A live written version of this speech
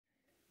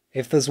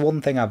If there's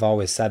one thing I've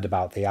always said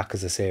about the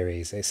Yakuza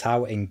series, it's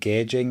how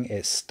engaging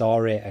its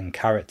story and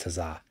characters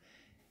are.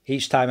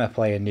 Each time I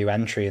play a new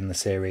entry in the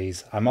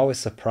series, I'm always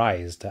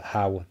surprised at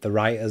how the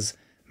writers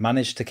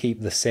manage to keep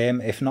the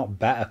same, if not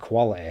better,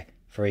 quality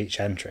for each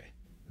entry.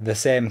 The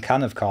same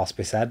can of course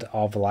be said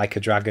of Like A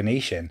Dragon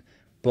Ishin,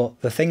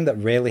 but the thing that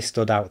really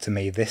stood out to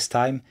me this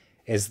time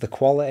is the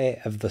quality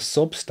of the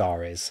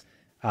sub-stories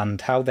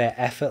and how they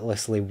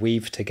effortlessly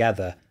weave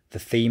together the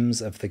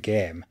themes of the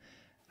game,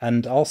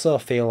 and also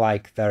feel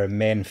like they're a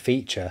main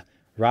feature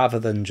rather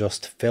than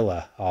just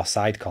filler or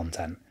side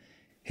content.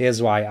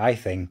 Here's why I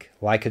think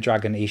Like A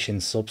Dragon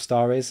Ishin's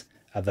sub-stories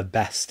are the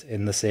best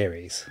in the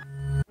series.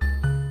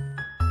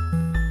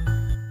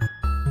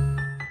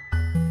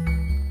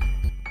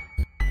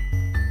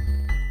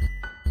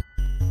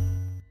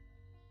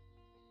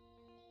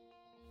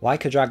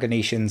 Like A Dragon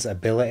Ishin's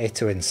ability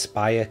to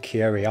inspire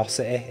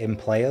curiosity in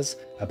players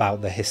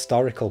about the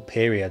historical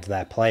period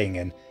they're playing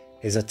in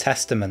is a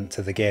testament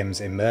to the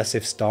game's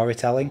immersive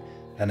storytelling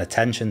and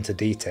attention to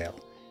detail.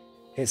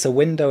 It's a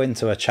window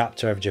into a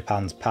chapter of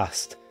Japan's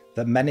past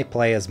that many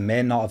players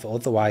may not have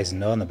otherwise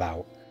known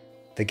about.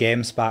 The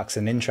game sparks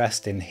an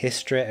interest in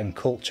history and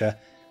culture,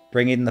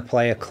 bringing the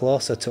player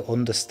closer to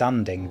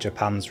understanding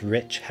Japan's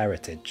rich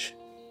heritage.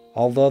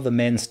 Although the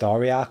main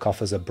story arc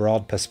offers a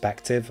broad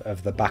perspective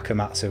of the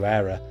Bakumatsu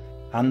era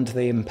and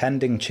the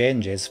impending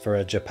changes for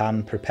a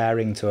Japan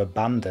preparing to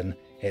abandon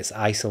its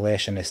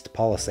isolationist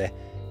policy,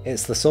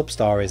 it's the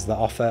sub-stories that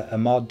offer a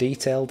more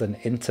detailed and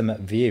intimate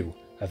view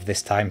of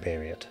this time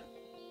period.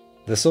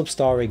 The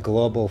sub-story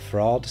Global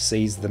Fraud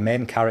sees the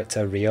main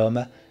character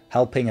Ryoma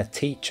helping a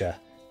teacher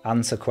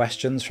answer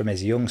questions from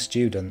his young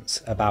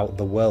students about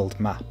the world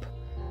map.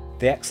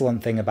 The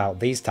excellent thing about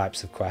these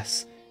types of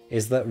quests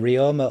is that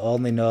Ryoma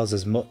only knows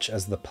as much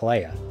as the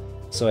player,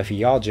 so if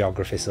your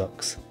geography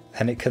sucks,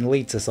 then it can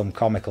lead to some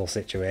comical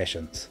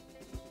situations.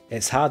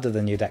 It's harder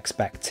than you'd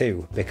expect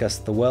too, because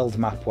the world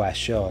map we're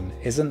shown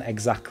isn't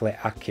exactly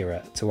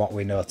accurate to what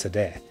we know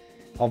today.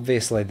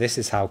 Obviously this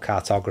is how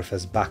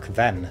cartographers back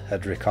then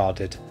had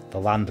recorded the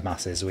land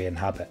masses we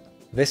inhabit.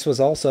 This was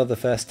also the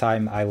first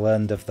time I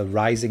learned of the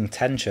rising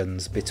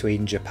tensions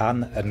between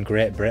Japan and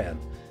Great Britain,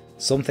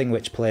 something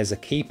which plays a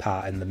key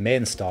part in the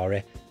main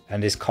story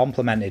and is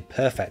complemented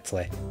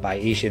perfectly by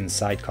Ishin's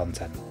side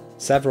content.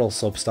 Several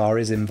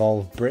sub-stories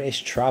involve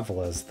British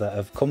travellers that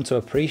have come to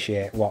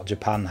appreciate what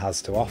Japan has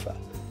to offer,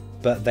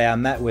 but they are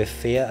met with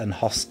fear and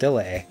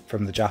hostility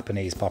from the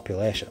Japanese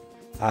population.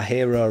 Our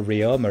hero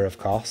Ryoma, of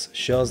course,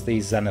 shows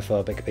these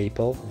xenophobic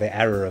people the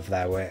error of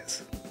their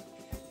ways.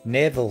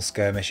 Naval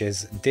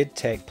skirmishes did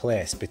take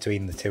place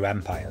between the two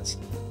empires,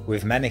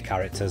 with many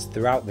characters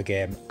throughout the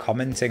game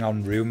commenting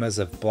on rumours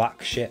of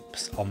black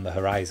ships on the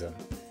horizon.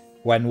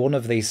 When one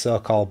of these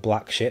so-called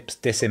black ships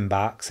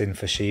disembarks in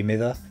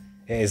Fushimi,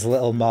 it is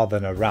little more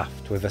than a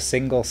raft with a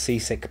single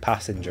seasick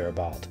passenger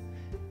aboard.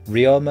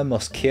 Ryoma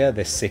must cure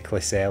this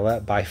sickly sailor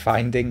by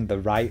finding the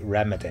right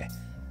remedy,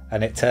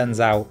 and it turns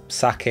out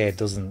sake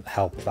doesn't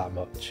help that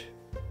much.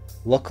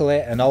 Luckily,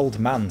 an old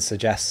man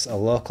suggests a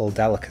local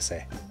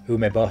delicacy,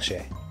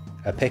 umeboshi,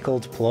 a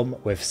pickled plum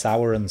with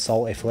sour and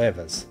salty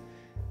flavours.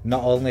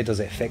 Not only does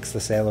it fix the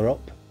sailor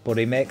up, but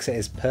he makes it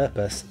his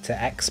purpose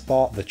to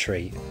export the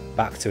treat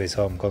back to his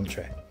home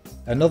country.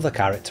 Another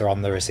character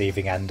on the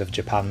receiving end of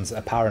Japan's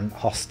apparent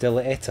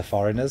hostility to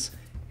foreigners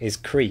is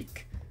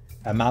Creek,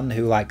 a man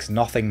who likes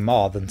nothing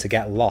more than to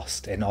get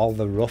lost in all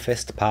the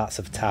roughest parts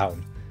of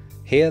town.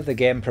 Here the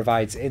game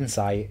provides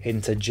insight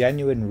into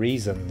genuine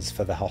reasons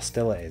for the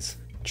hostilities,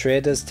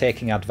 traders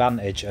taking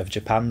advantage of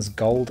Japan's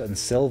gold and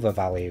silver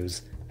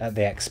values at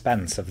the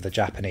expense of the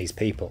Japanese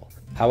people.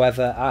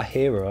 However, our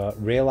hero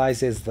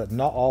realises that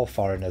not all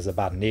foreigners are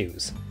bad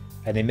news,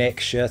 and he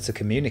makes sure to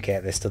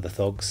communicate this to the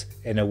thugs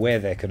in a way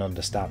they can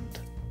understand.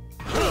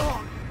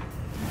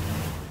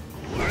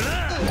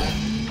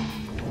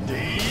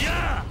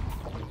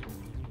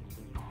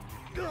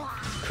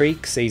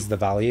 Creek sees the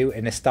value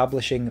in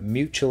establishing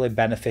mutually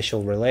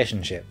beneficial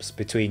relationships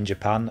between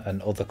Japan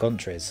and other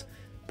countries,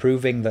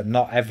 proving that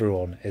not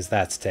everyone is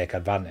there to take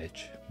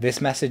advantage.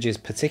 This message is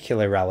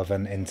particularly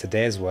relevant in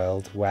today's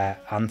world where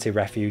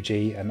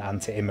anti-refugee and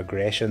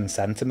anti-immigration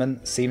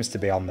sentiment seems to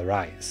be on the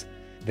rise.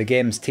 The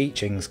game's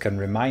teachings can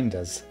remind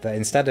us that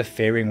instead of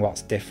fearing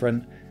what's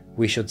different,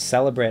 we should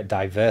celebrate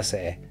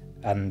diversity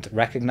and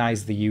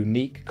recognise the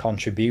unique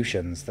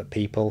contributions that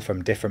people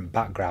from different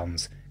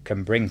backgrounds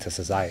can bring to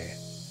society.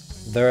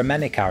 There are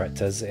many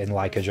characters in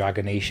Like A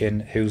Dragon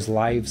Ishin whose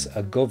lives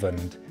are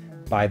governed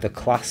by the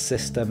class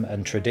system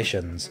and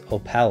traditions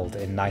upheld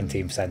in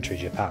 19th century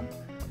Japan.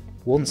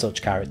 One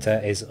such character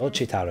is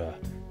Uchitaro,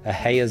 a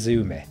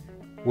Heiazumi,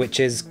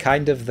 which is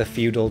kind of the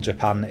feudal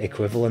Japan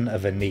equivalent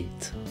of a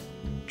NEET.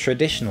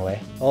 Traditionally,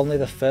 only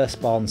the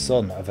firstborn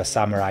son of a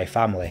samurai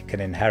family can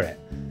inherit,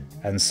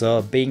 and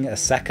so being a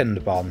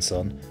second-born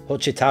son,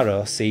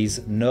 Uchitaro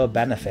sees no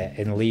benefit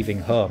in leaving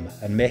home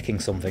and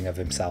making something of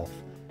himself,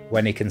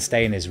 when he can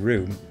stay in his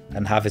room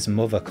and have his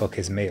mother cook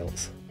his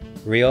meals.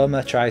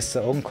 Ryoma tries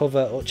to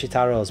uncover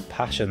Uchitaro's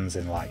passions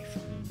in life,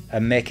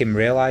 and make him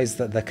realise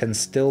that there can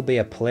still be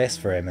a place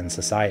for him in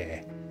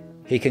society.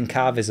 He can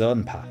carve his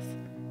own path.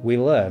 We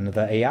learn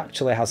that he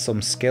actually has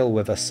some skill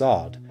with a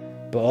sword,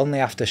 but only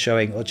after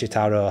showing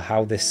Uchitaro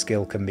how this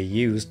skill can be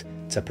used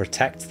to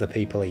protect the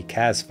people he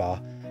cares for,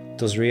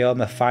 does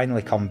Ryoma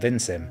finally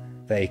convince him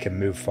that he can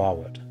move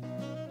forward.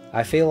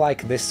 I feel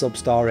like this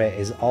sub-story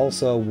is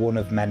also one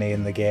of many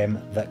in the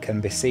game that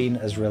can be seen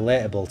as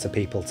relatable to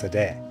people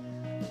today.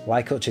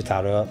 Like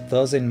Uchitaro,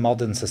 those in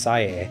modern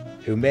society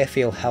who may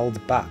feel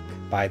held back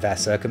by their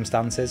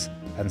circumstances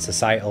and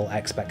societal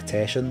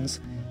expectations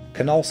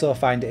can also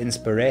find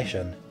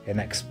inspiration in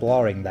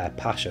exploring their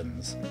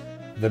passions.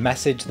 The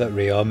message that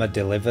Ryoma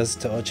delivers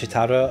to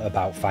Uchitaro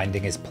about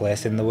finding his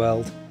place in the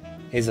world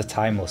is a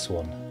timeless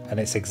one, and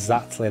it's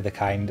exactly the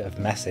kind of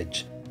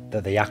message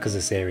that the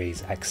Yakuza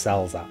series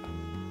excels at.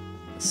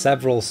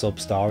 Several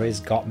sub-stories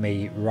got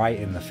me right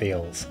in the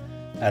feels,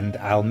 and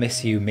I'll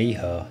Miss You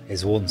Miho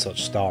is one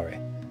such story.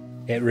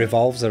 It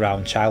revolves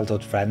around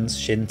childhood friends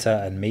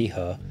Shinta and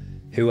Miho,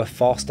 who are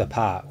forced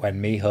apart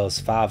when Miho's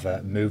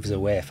father moves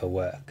away for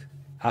work.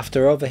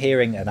 After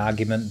overhearing an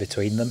argument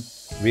between them,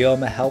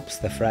 Ryoma helps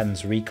the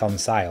friends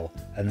reconcile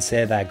and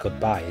say their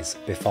goodbyes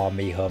before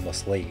Miho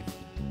must leave.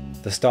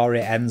 The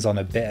story ends on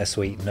a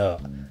bittersweet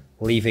note,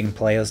 leaving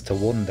players to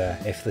wonder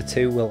if the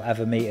two will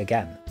ever meet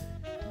again.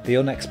 The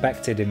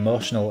unexpected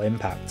emotional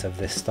impact of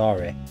this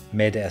story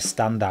made it a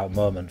standout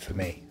moment for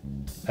me.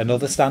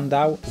 Another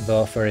standout,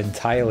 though for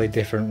entirely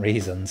different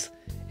reasons,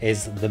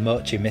 is the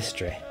Mochi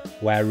Mystery,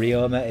 where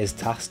Ryoma is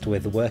tasked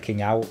with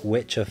working out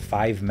which of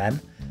 5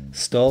 men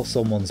stole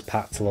someone's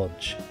packed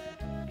lunch.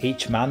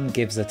 Each man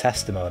gives a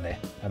testimony,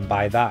 and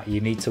by that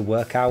you need to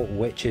work out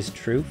which is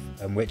truth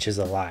and which is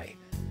a lie.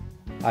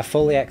 I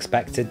fully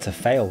expected to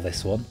fail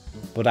this one,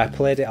 but I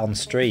played it on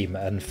stream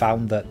and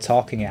found that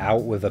talking it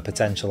out with a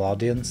potential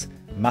audience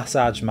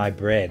massaged my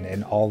brain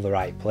in all the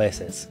right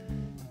places.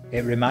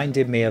 It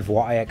reminded me of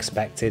what I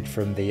expected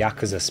from the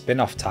Yakuza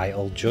spin-off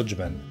title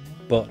Judgment,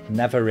 but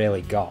never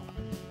really got.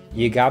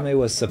 Yagami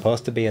was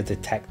supposed to be a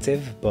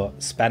detective,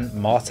 but spent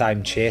more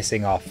time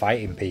chasing or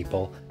fighting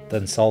people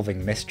than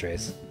solving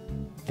mysteries.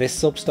 This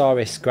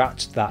sub-story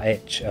scratched that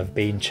itch of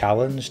being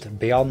challenged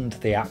beyond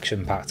the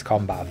action-packed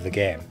combat of the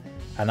game,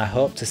 and I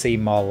hope to see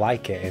more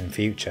like it in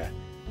future,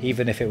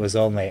 even if it was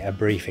only a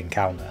brief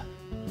encounter.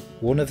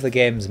 One of the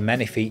game's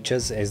many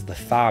features is the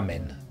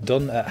farming,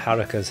 done at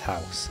Haruka's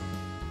house.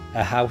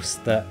 A house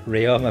that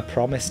Ryoma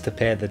promised to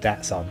pay the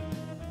debts on,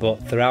 but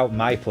throughout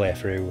my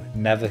playthrough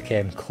never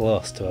came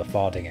close to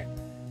affording it.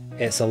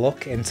 It's a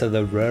look into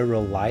the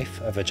rural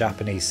life of a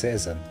Japanese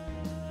citizen,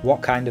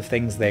 what kind of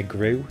things they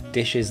grew,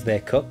 dishes they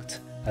cooked,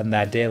 and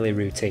their daily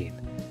routine.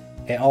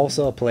 It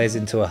also plays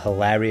into a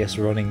hilarious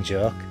running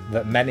joke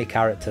that many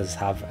characters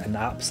have an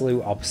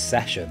absolute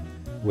obsession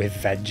with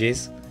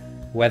veggies,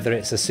 whether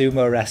it's a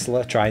sumo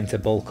wrestler trying to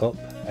bulk up,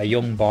 a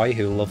young boy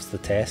who loves the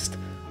taste,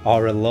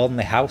 or a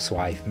lonely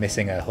housewife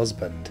missing her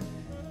husband.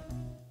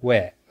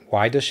 Wait,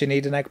 why does she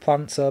need an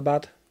eggplant so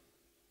bad?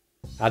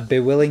 I'd be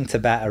willing to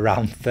bet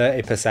around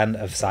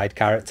 30% of side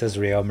characters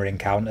Ryoma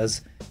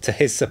encounters, to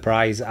his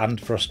surprise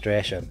and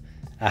frustration,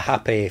 are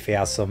happy if he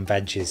has some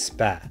veggies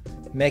spare,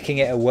 making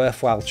it a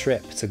worthwhile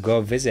trip to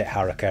go visit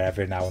Haruka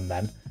every now and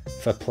then,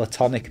 for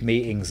platonic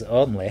meetings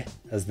only,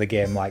 as the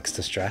game likes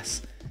to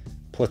stress,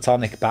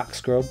 platonic back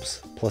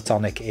scrubs,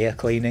 platonic ear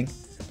cleaning,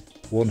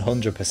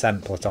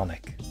 100%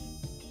 platonic.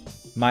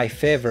 My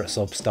favourite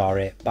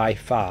sub-story by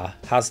far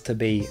has to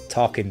be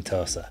Talkin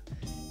Tosa.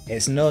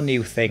 It's no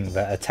new thing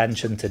that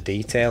attention to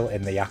detail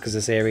in the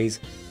Yakuza series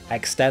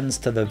extends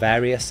to the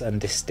various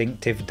and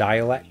distinctive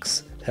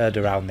dialects heard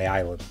around the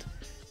island.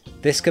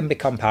 This can be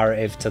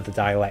comparative to the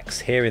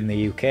dialects here in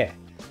the UK.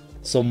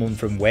 Someone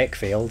from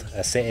Wakefield,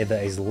 a city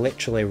that is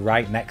literally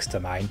right next to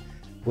mine,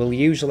 will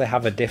usually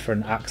have a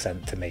different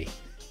accent to me.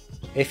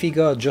 If you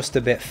go just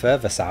a bit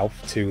further south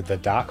to the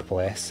dark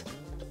place,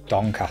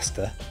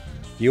 Doncaster,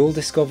 you'll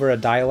discover a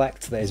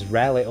dialect that is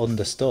rarely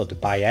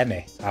understood by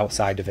any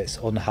outside of its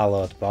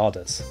unhallowed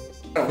borders.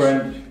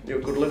 French. You're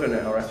a good living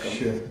it, I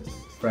reckon.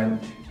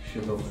 French.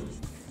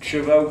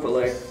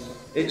 Hopefully.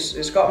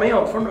 It's got me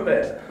on front of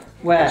it.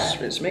 Where?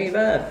 It's me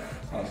there.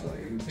 That's not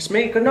you. It's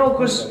me, no,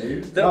 because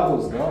That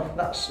was not.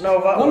 That's no.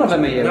 That None of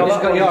them are you. No,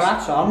 He's got your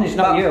hat on. It's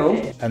not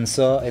you. And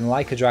so, in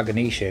Like A Dragon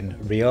Ishin,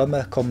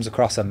 Ryoma comes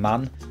across a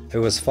man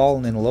who has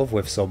fallen in love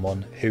with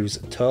someone whose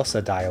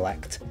Tosa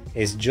dialect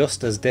is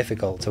just as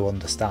difficult to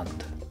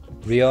understand.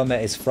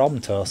 Ryoma is from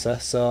Tosa,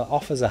 so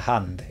offers a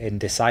hand in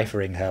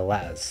deciphering her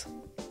letters.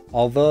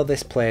 Although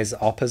this plays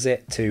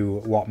opposite to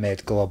what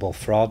made Global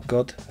Fraud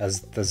good,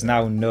 as there's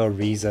now no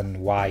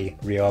reason why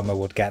Ryoma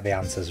would get the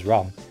answers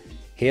wrong,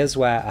 here's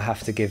where I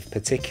have to give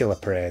particular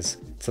praise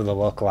to the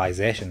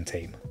localization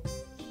team.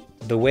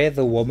 The way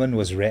the woman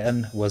was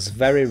written was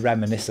very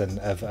reminiscent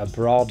of a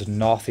broad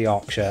North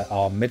Yorkshire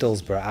or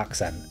Middlesbrough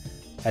accent,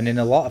 and in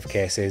a lot of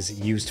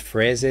cases used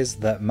phrases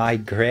that my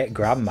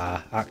great-grandma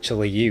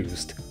actually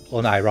used,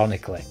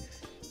 unironically.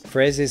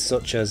 Phrases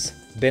such as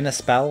 "been a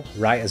spell,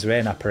 right as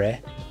rain I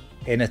pray,"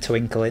 "in a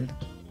twinkling,"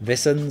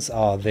 "this'ns"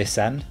 or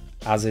 "this'n,"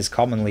 as is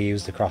commonly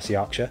used across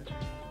Yorkshire.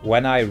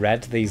 When I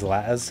read these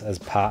letters as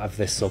part of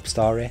this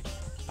sub-story,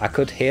 I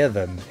could hear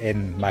them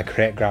in my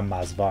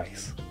great-grandma's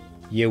voice.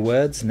 Your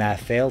words ne'er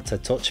fail to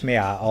touch me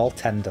heart all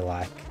tender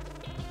like.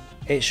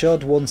 It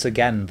showed once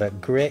again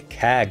that great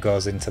care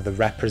goes into the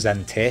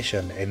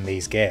representation in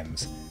these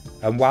games,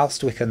 and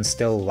whilst we can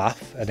still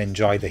laugh and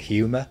enjoy the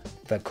humour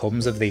that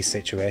comes of these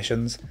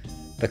situations,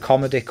 the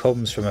comedy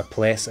comes from a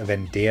place of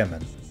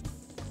endearment.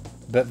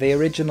 But the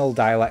original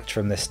dialect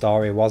from this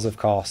story was of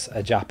course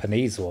a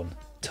Japanese one,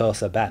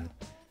 Tosa-Ben,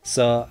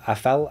 so I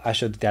felt I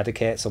should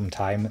dedicate some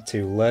time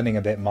to learning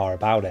a bit more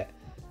about it,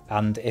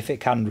 and if it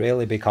can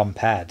really be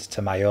compared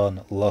to my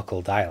own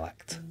local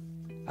dialect.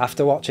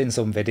 After watching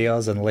some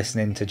videos and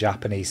listening to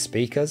Japanese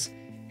speakers,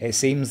 it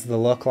seems the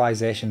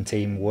localisation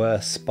team were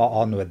spot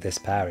on with this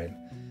pairing.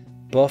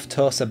 Both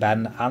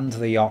Tosa-Ben and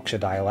the Yorkshire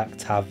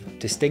dialect have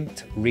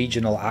distinct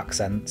regional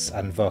accents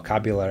and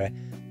vocabulary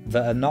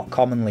that are not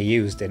commonly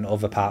used in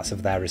other parts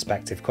of their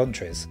respective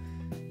countries.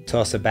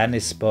 Tosa-Ben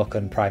is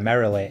spoken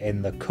primarily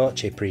in the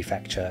Kochi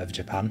prefecture of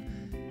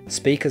Japan.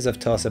 Speakers of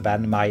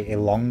Tosa-Ben might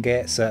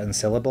elongate certain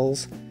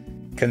syllables.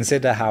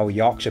 Consider how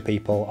Yorkshire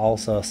people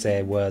also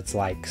say words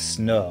like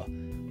snow.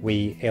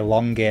 We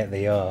elongate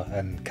the O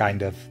and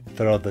kind of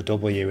throw the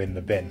W in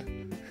the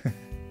bin.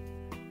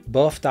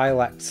 Both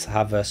dialects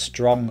have a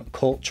strong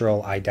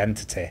cultural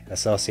identity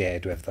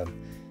associated with them.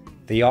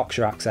 The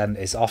Yorkshire accent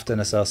is often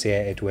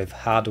associated with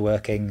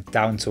hard-working,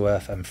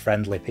 down-to-earth and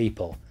friendly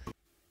people.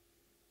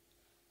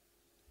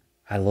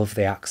 I love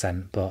the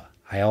accent, but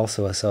I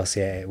also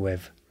associate it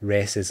with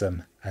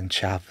racism and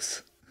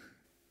chavs.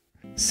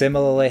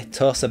 Similarly,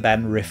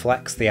 Tosa-Ben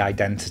reflects the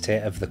identity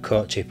of the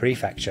Kochi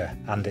prefecture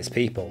and its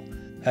people,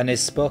 and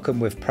is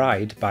spoken with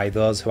pride by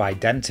those who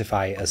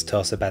identify as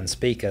Tosa-Ben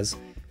speakers,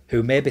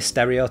 who may be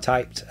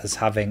stereotyped as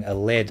having a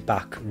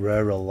laid-back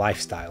rural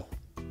lifestyle.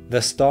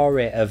 The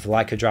story of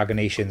Like A Dragon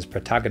Ishin's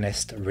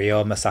protagonist,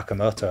 Ryoma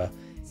Sakamoto,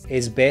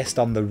 is based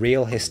on the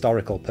real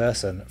historical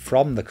person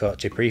from the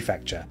Kochi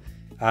prefecture,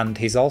 and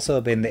he's also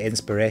been the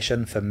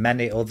inspiration for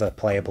many other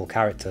playable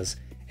characters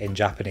in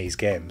Japanese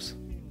games.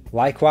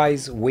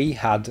 Likewise, we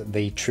had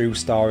the true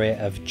story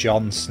of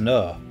Jon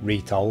Snow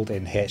retold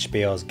in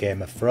HBO's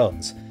Game of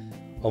Thrones.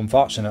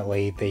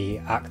 Unfortunately, the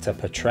actor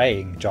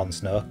portraying Jon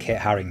Snow, Kit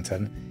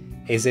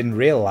Harington, is in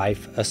real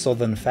life a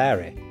southern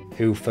fairy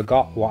who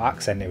forgot what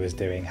accent he was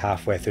doing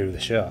halfway through the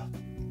show.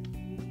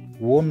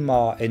 One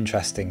more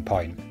interesting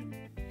point.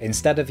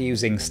 Instead of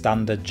using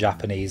standard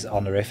Japanese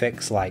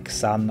honorifics like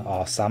san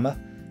or sama,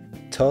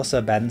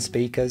 Tosa-Ben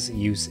speakers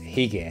use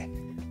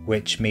hige,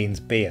 which means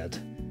beard.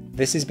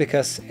 This is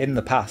because in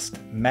the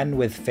past, men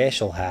with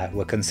facial hair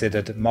were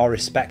considered more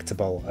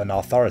respectable and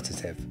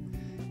authoritative.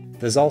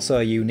 There's also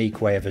a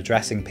unique way of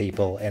addressing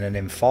people in an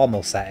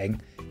informal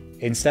setting.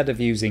 Instead of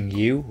using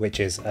you, which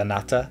is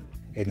anata,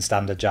 in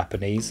standard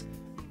Japanese,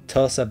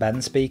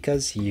 Tosa-Ben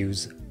speakers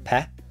use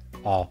pe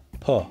or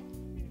po.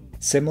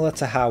 Similar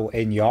to how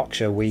in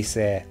Yorkshire we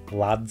say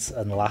lads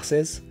and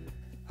lasses.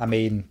 I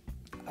mean,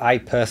 I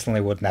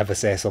personally would never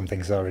say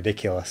something so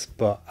ridiculous,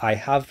 but I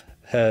have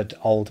heard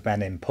old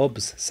men in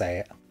pubs say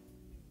it.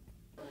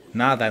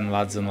 Now then,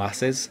 lads and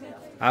lasses,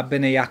 I've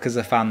been a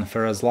Yakuza fan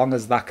for as long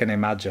as that can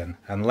imagine,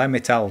 and let me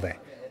tell thee,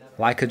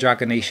 Like A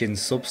Dragon Ishin's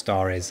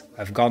Substories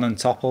have gone and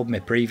toppled my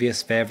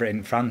previous favourite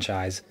in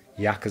franchise,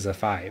 Yakuza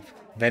 5.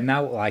 They're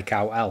now like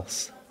how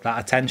else, that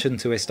attention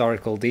to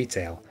historical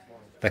detail,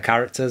 the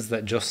characters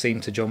that just seem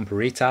to jump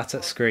retard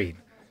at screen,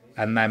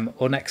 and them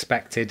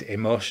unexpected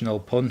emotional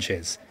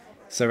punches.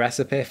 It's a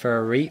recipe for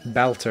a reet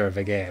belter of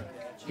a game.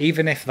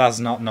 Even if there's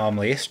not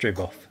normally history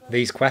buff,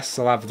 these quests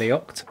will have thee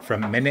hooked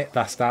from minute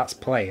that starts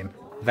playing.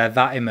 They're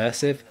that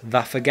immersive,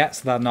 that forgets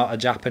they're not a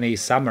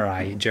Japanese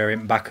samurai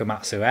during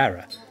Bakumatsu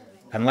era.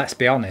 And let's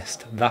be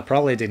honest, they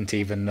probably didn't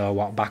even know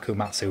what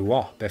Bakumatsu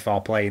was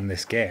before playing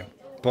this game.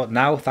 But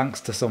now,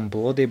 thanks to some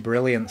bloody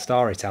brilliant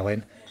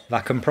storytelling, they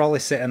can probably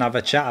sit and have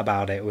a chat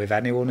about it with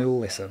anyone who'll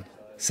listen.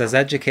 It's as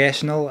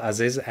educational as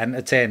is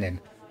entertaining,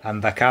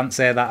 and they can't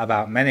say that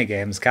about many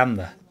games, can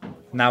they?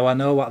 Now I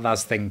know what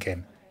they's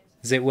thinking.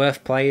 Is it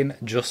worth playing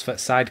just for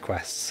side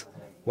quests?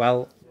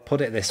 Well,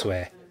 put it this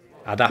way,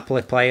 I'd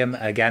happily play them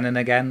again and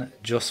again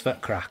just for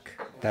crack.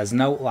 There's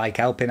no like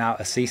helping out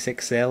a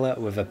seasick sailor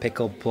with a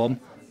pickled plum,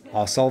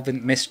 or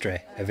solving mystery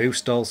of who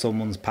stole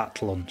someone's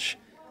packed lunch.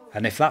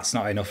 And if that's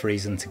not enough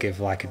reason to give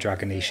Like A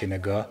Dragon Ishin a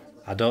go,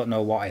 I don't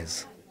know what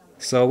is.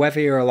 So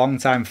whether you're a long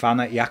time fan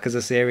at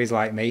Yakuza series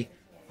like me,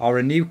 or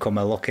a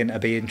newcomer looking to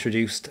be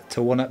introduced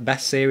to one of the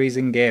best series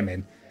in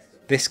gaming,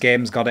 this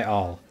game's got it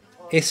all.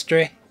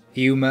 History,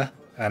 humour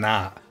and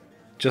art.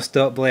 Just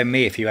don't blame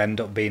me if you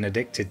end up being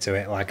addicted to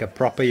it like a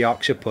proper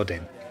Yorkshire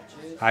pudding.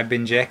 I've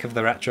been Jake of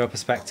the Retro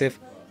Perspective.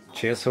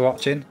 Cheers for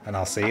watching, and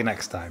I'll see you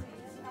next time.